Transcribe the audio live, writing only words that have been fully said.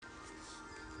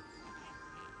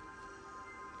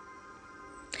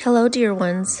Hello, dear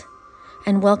ones,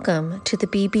 and welcome to the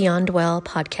Be Beyond Well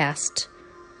podcast.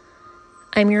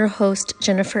 I'm your host,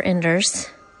 Jennifer Enders,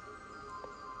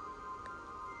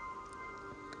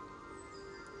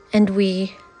 and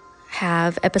we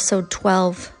have episode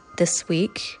 12 this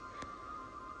week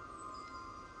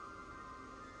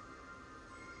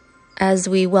as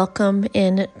we welcome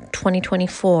in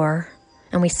 2024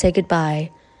 and we say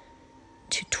goodbye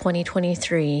to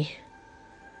 2023.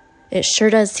 It sure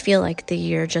does feel like the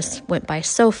year just went by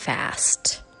so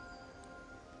fast.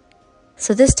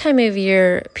 So this time of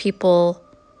year, people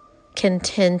can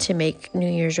tend to make New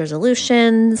Year's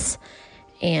resolutions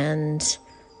and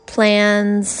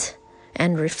plans,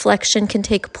 and reflection can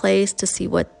take place to see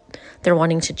what they're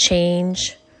wanting to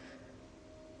change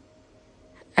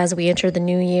as we enter the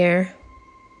new year.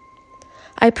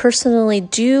 I personally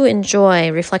do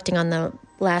enjoy reflecting on the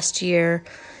last year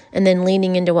and then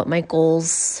leaning into what my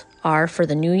goals are for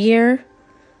the new year.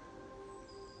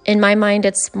 In my mind,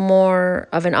 it's more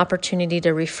of an opportunity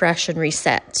to refresh and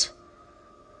reset.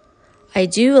 I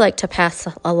do like to pass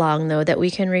along, though, that we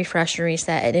can refresh and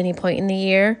reset at any point in the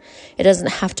year. It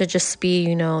doesn't have to just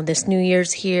be, this New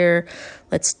Year's here,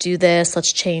 let's do this,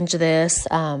 let's change this.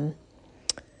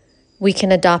 We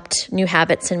can adopt new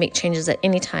habits and make changes at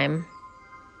any time.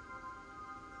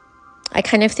 I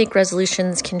kind of think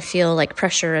resolutions can feel like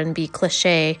pressure and be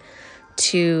cliche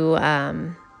to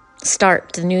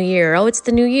start the new year. Oh, it's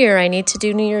the new year. I need to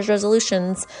do New Year's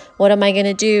resolutions. What am I going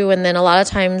to do? And then a lot of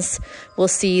times we'll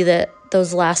see that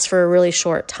those last for a really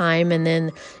short time, and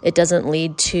then it doesn't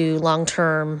lead to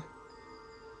long-term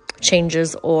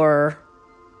changes or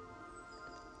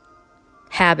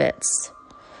habits.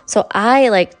 So I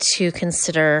like to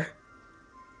consider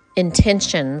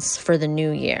intentions for the new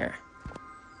year.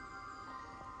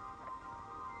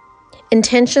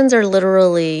 Intentions are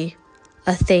literally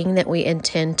a thing that we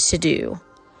intend to do.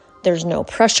 There's no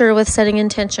pressure with setting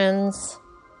intentions.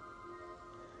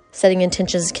 Setting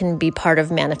intentions can be part of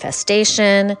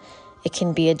manifestation. It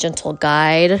can be a gentle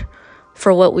guide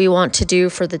for what we want to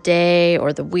do for the day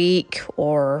or the week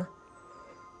or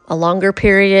a longer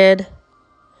period.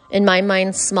 In my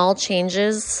mind, small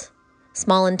changes,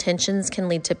 small intentions can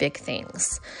lead to big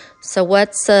things. So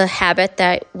what's a habit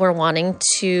that we're wanting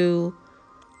to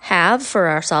have for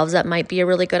ourselves that might be a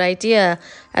really good idea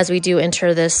as we do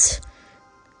enter this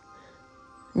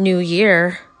new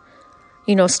year?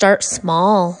 Start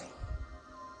small.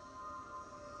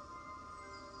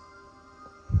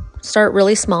 Start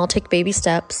really small. Take baby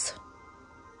steps.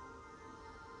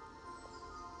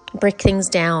 Break things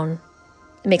down.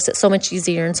 It makes it so much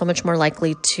easier and so much more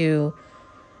likely to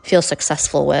feel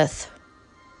successful with.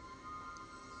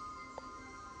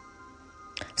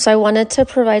 So I wanted to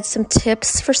provide some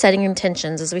tips for setting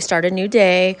intentions as we start a new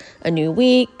day, a new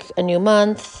week, a new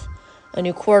month, a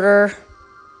new quarter,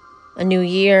 a new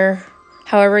year,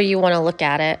 however you want to look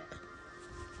at it.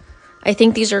 I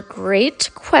think these are great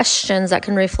questions that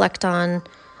can reflect on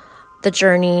the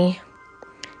journey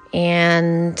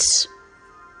and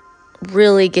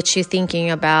really get you thinking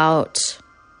about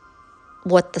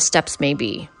what the steps may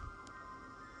be.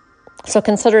 So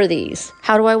consider these.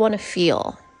 How do I want to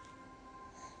feel?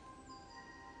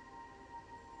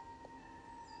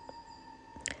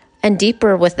 And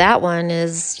deeper with that one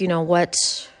is, what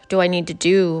do I need to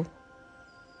do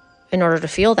in order to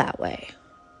feel that way?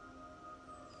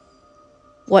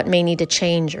 What may need to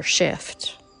change or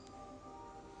shift?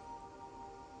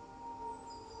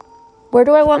 Where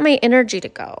do I want my energy to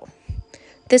go?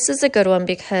 This is a good one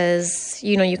because,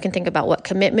 you can think about what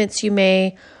commitments you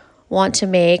may want to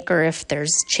make, or if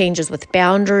there's changes with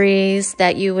boundaries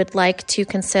that you would like to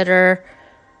consider.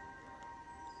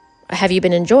 Have you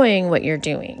been enjoying what you're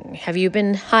doing? Have you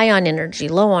been high on energy,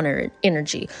 low on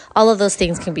energy? All of those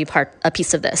things can be a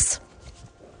piece of this.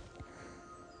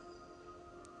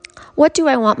 What do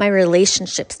I want my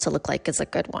relationships to look like is a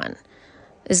good one.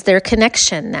 Is there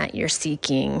connection that you're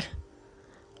seeking?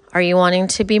 Are you wanting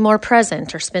to be more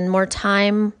present or spend more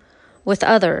time with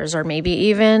others, or maybe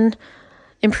even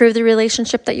improve the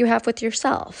relationship that you have with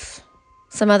yourself?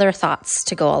 Some other thoughts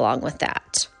to go along with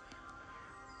that.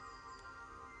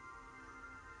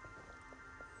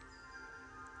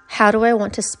 How do I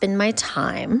want to spend my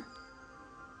time?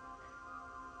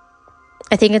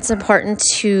 I think it's important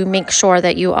to make sure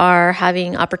that you are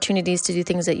having opportunities to do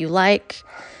things that you like,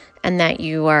 and that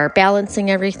you are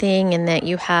balancing everything, and that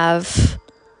you have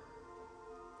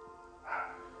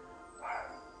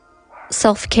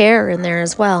self-care in there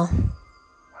as well.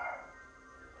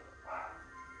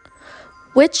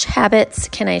 Which habits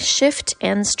can I shift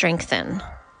and strengthen?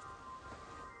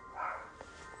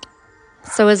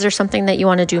 So is there something that you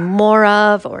want to do more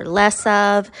of or less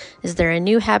of? Is there a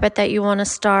new habit that you want to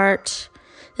start?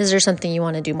 Is there something you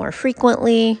want to do more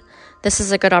frequently? This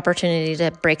is a good opportunity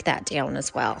to break that down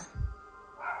as well.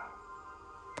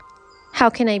 How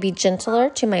can I be gentler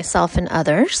to myself and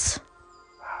others?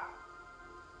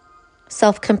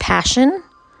 Self-compassion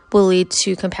will lead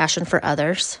to compassion for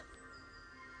others.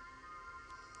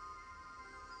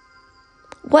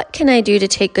 What can I do to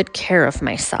take good care of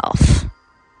myself?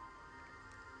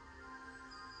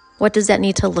 What does that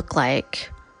need to look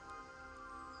like?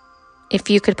 If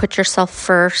you could put yourself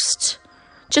first,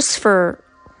 just for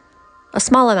a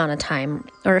small amount of time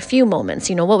or a few moments,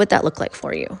 what would that look like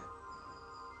for you?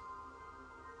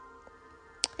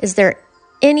 Is there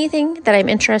anything that I'm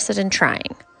interested in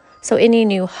trying? So any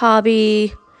new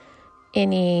hobby,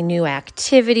 any new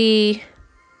activity,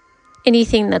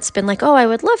 anything that's been like, oh, I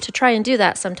would love to try and do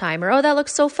that sometime, or oh, that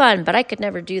looks so fun, but I could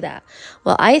never do that.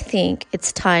 Well, I think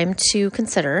it's time to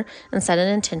consider and set an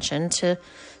intention to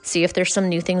see if there's some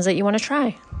new things that you want to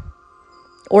try,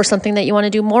 or something that you want to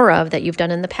do more of that you've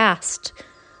done in the past.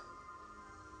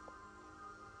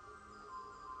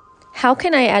 How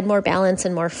can I add more balance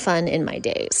and more fun in my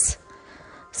days?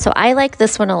 So I like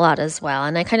this one a lot as well,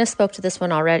 and I kind of spoke to this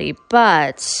one already,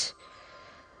 but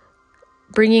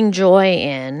bringing joy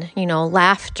in,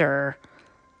 laughter,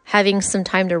 having some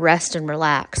time to rest and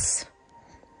relax.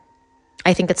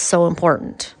 I think it's so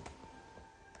important.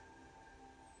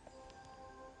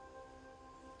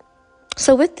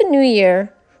 So with the new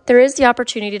year, there is the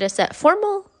opportunity to set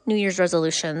formal New Year's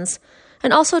resolutions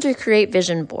and also to create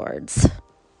vision boards.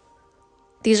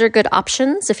 These are good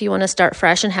options if you want to start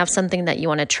fresh and have something that you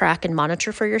want to track and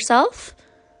monitor for yourself.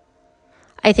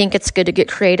 I think it's good to get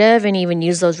creative and even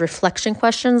use those reflection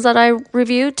questions that I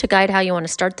reviewed to guide how you want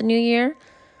to start the new year.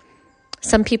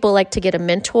 Some people like to get a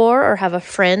mentor or have a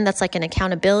friend that's like an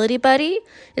accountability buddy.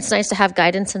 It's nice to have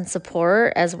guidance and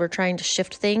support as we're trying to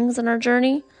shift things in our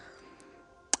journey.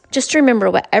 Just remember,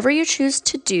 whatever you choose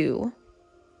to do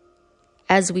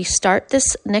as we start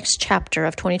this next chapter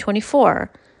of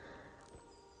 2024,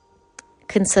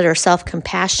 consider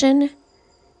self-compassion,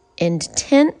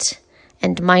 intent,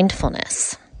 and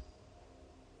mindfulness.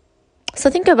 So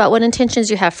think about what intentions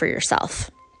you have for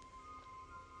yourself.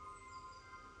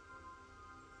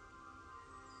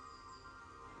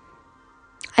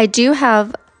 I do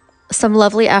have some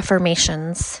lovely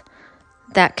affirmations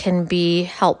that can be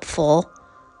helpful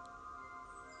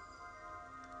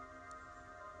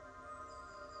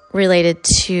related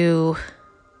to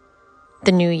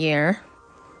the new year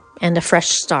and a fresh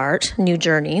start, new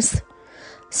journeys.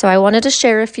 So I wanted to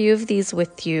share a few of these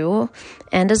with you.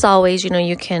 And as always,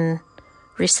 you can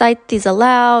recite these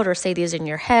aloud or say these in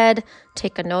your head.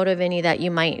 Take a note of any that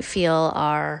you might feel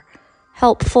are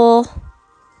helpful.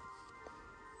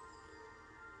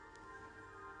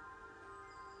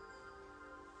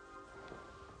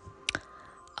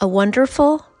 A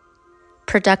wonderful,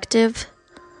 productive,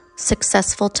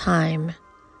 successful time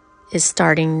is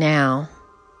starting now.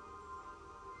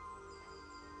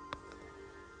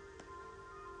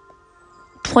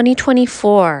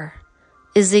 "2024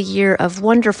 is a year of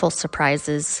wonderful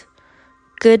surprises,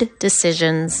 good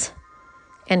decisions,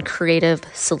 and creative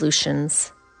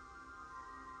solutions.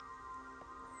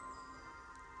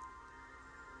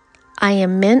 I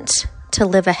am meant to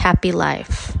live a happy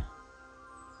life.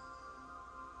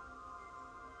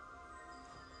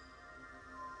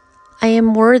 I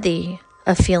am worthy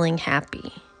of feeling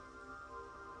happy.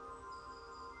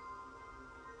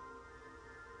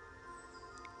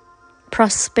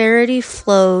 Prosperity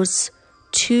flows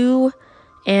to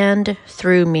and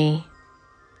through me.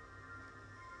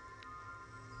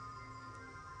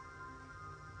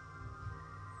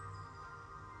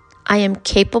 I am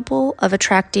capable of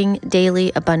attracting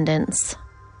daily abundance.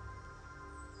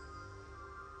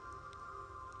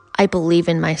 I believe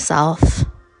in myself.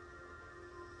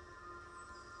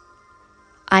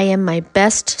 I am my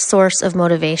best source of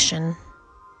motivation.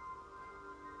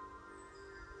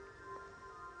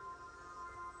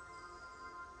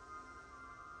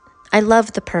 I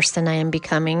love the person I am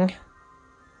becoming.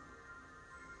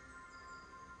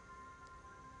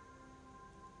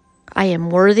 I am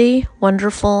worthy,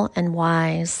 wonderful, and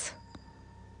wise.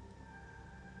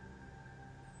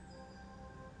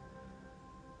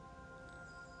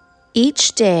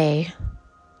 Each day,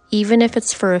 even if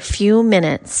it's for a few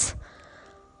minutes,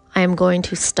 I am going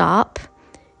to stop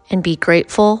and be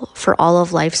grateful for all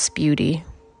of life's beauty.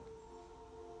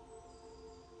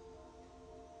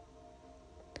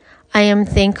 I am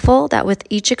thankful that with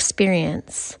each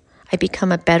experience, I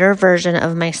become a better version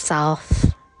of myself.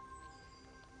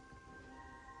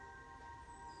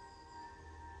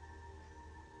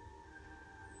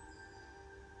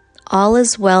 All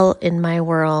is well in my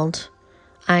world.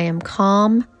 I am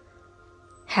calm,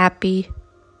 happy,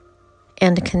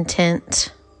 and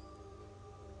content.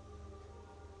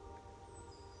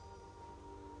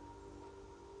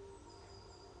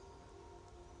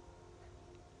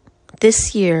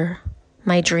 This year,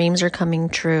 my dreams are coming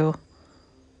true.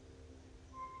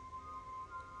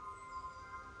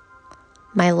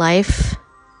 My life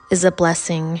is a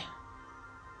blessing.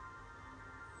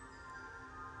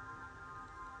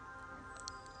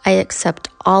 I accept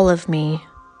all of me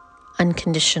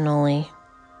unconditionally.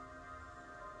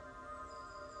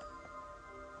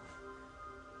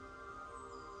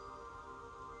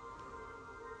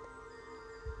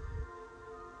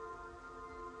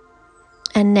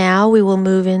 And now we will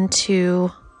move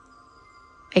into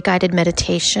a guided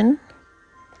meditation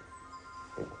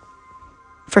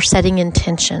for setting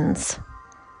intentions.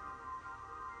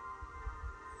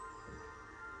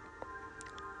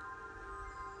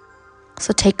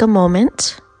 So take a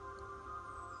moment,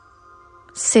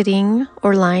 sitting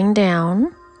or lying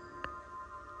down,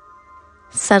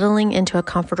 settling into a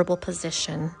comfortable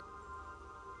position.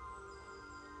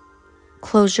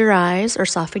 Close your eyes or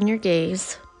soften your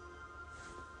gaze,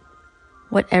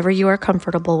 whatever you are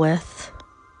comfortable with.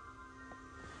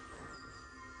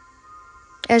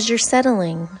 As you're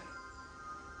settling,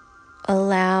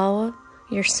 allow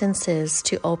your senses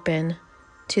to open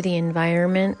to the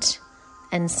environment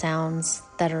and sounds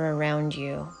that are around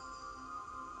you,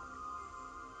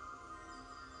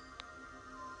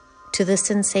 to the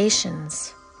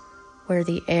sensations where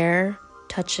the air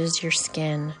touches your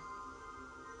skin,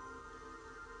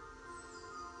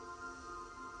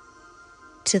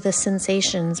 to the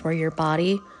sensations where your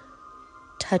body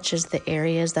touches the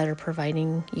areas that are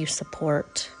providing you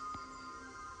support.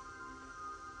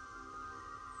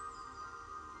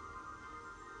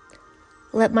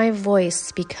 Let my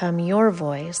voice become your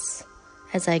voice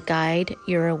as I guide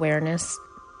your awareness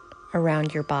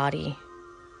around your body.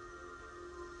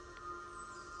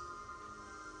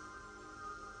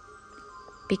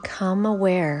 Become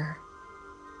aware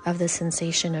of the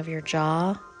sensation of your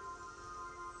jaw,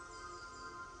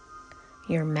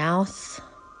 your mouth,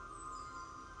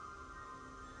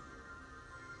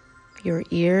 your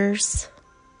ears,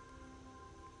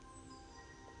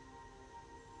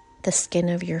 the skin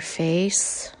of your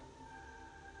face,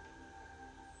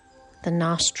 the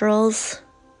nostrils,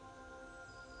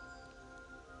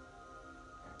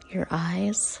 your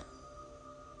eyes,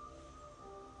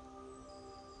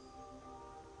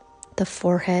 the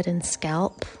forehead and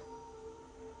scalp,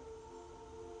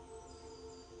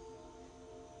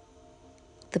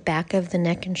 the back of the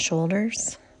neck and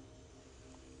shoulders,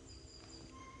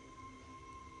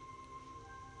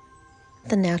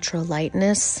 the natural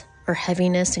lightness or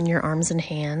heaviness in your arms and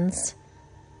hands,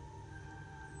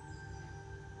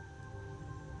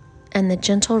 and the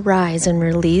gentle rise and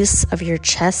release of your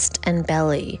chest and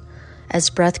belly as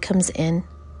breath comes in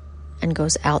and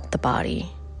goes out the body.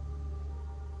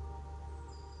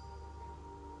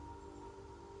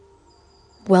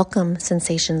 Welcome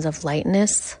sensations of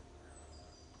lightness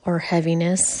or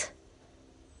heaviness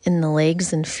in the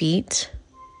legs and feet,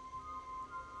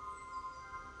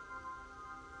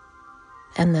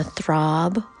 and the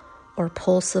throb or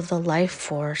pulse of the life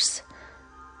force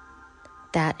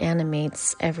that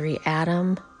animates every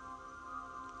atom,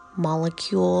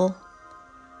 molecule,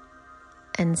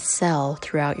 and cell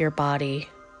throughout your body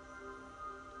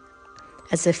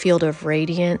as a field of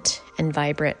radiant and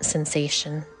vibrant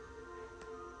sensation.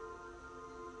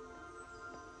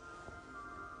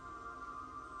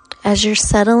 As you're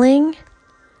settling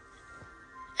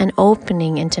and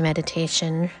opening into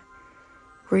meditation,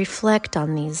 reflect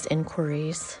on these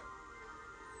inquiries.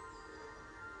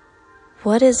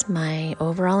 What is my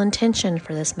overall intention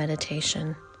for this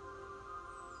meditation?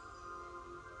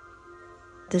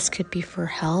 This could be for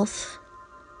health,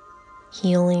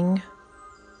 healing,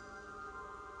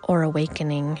 or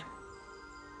awakening.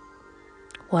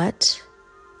 What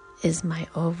is my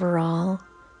overall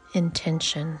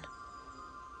intention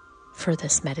for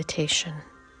this meditation?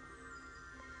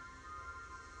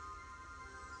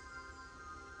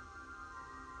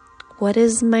 What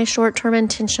is my short-term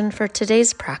intention for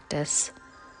today's practice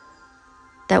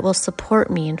that will support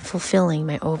me in fulfilling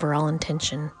my overall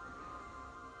intention?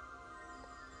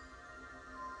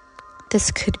 This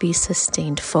could be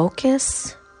sustained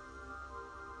focus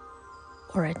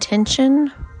or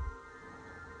attention,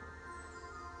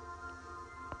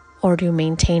 or to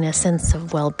maintain a sense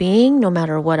of well-being no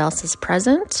matter what else is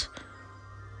present,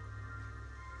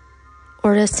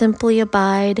 or to simply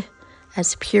abide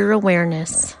as pure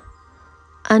awareness,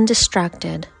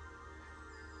 undistracted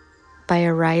by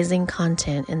arising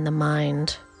content in the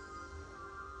mind.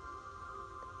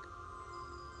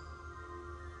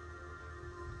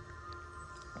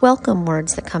 Welcome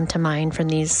words that come to mind from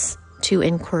these two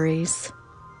inquiries,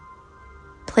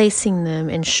 placing them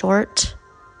in short,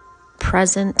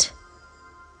 present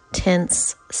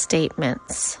tense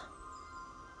statements.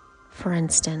 For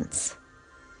instance,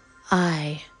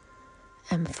 I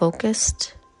am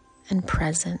focused and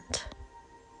present.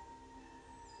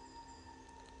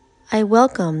 I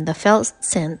welcome the felt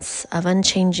sense of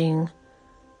unchanging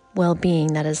well-being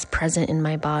that is present in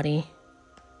my body.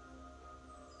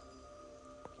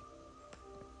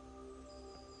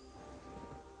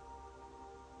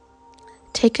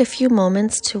 Take a few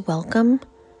moments to welcome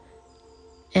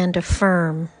and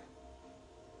affirm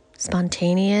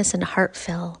spontaneous and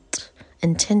heartfelt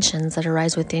intentions that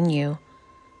arise within you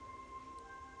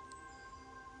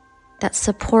that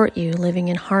support you living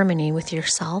in harmony with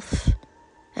yourself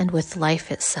and with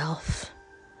life itself.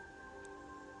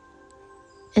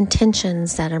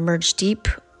 Intentions that emerge deep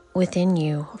within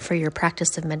you for your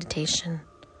practice of meditation,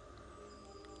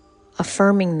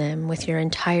 affirming them with your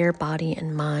entire body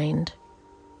and mind.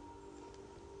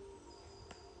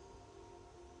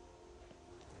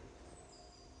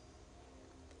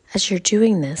 As you're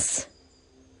doing this,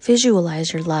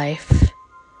 visualize your life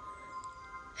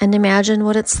and imagine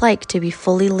what it's like to be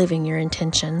fully living your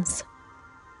intentions.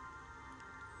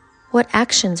 What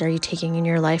actions are you taking in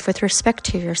your life with respect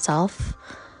to yourself,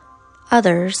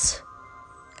 others,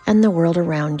 and the world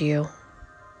around you?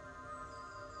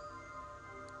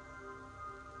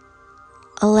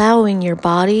 Allowing your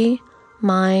body,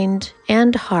 mind,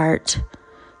 and heart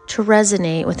to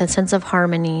resonate with a sense of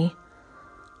harmony,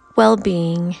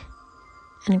 well-being,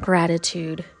 and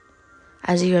gratitude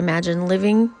as you imagine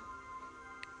living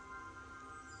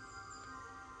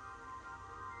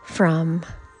from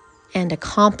and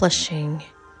accomplishing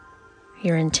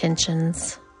your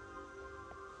intentions.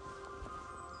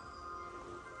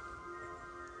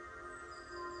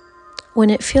 When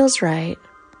it feels right,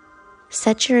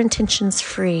 set your intentions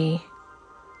free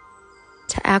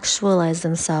to actualize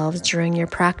themselves during your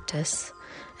practice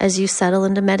as you settle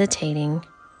into meditating.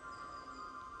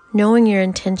 Knowing your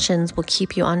intentions will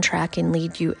keep you on track and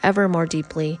lead you ever more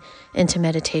deeply into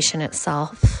meditation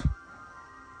itself.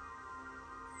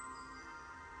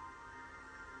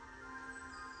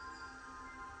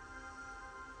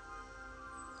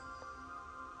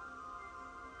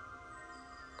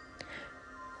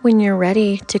 When you're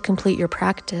ready to complete your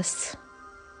practice,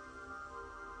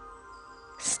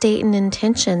 state an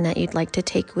intention that you'd like to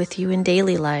take with you in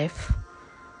daily life,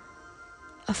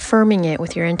 affirming it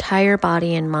with your entire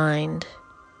body and mind.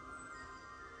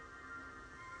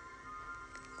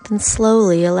 Then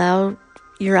slowly allow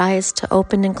your eyes to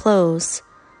open and close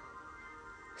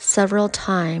several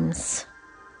times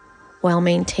while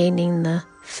maintaining the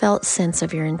felt sense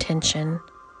of your intention,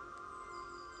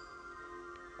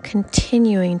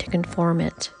 continuing to conform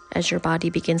it as your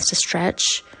body begins to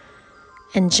stretch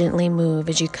and gently move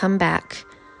as you come back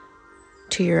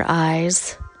to your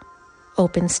eyes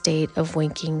open state of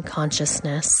waking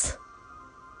consciousness.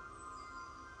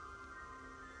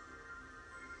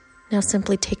 Now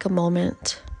simply take a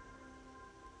moment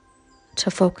to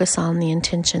focus on the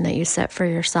intention that you set for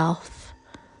yourself.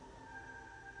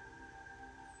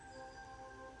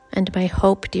 And my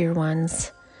hope, dear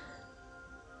ones,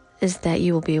 is that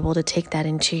you will be able to take that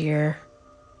into your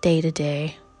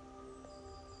day-to-day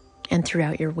and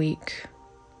throughout your week.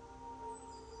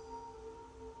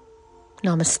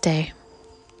 Namaste.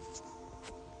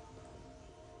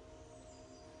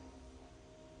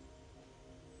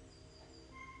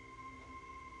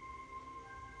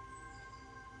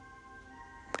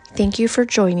 Thank you for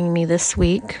joining me this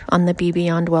week on the Be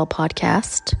Beyond Well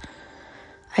podcast.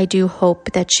 I do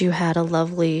hope that you had a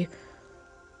lovely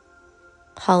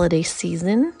holiday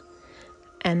season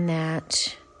and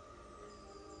that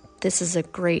this is a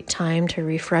great time to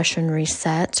refresh and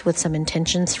reset with some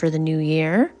intentions for the new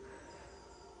year.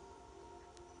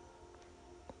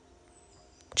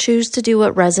 Choose to do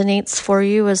what resonates for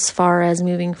you as far as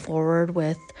moving forward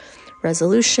with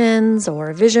resolutions or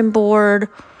a vision board,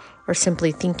 or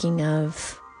simply thinking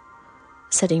of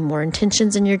setting more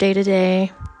intentions in your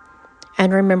day-to-day.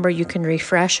 And remember, you can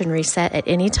refresh and reset at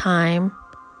any time,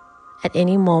 at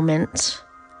any moment.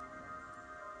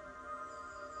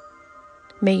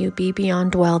 May you be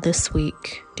beyond well this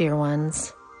week, dear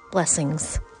ones.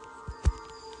 Blessings.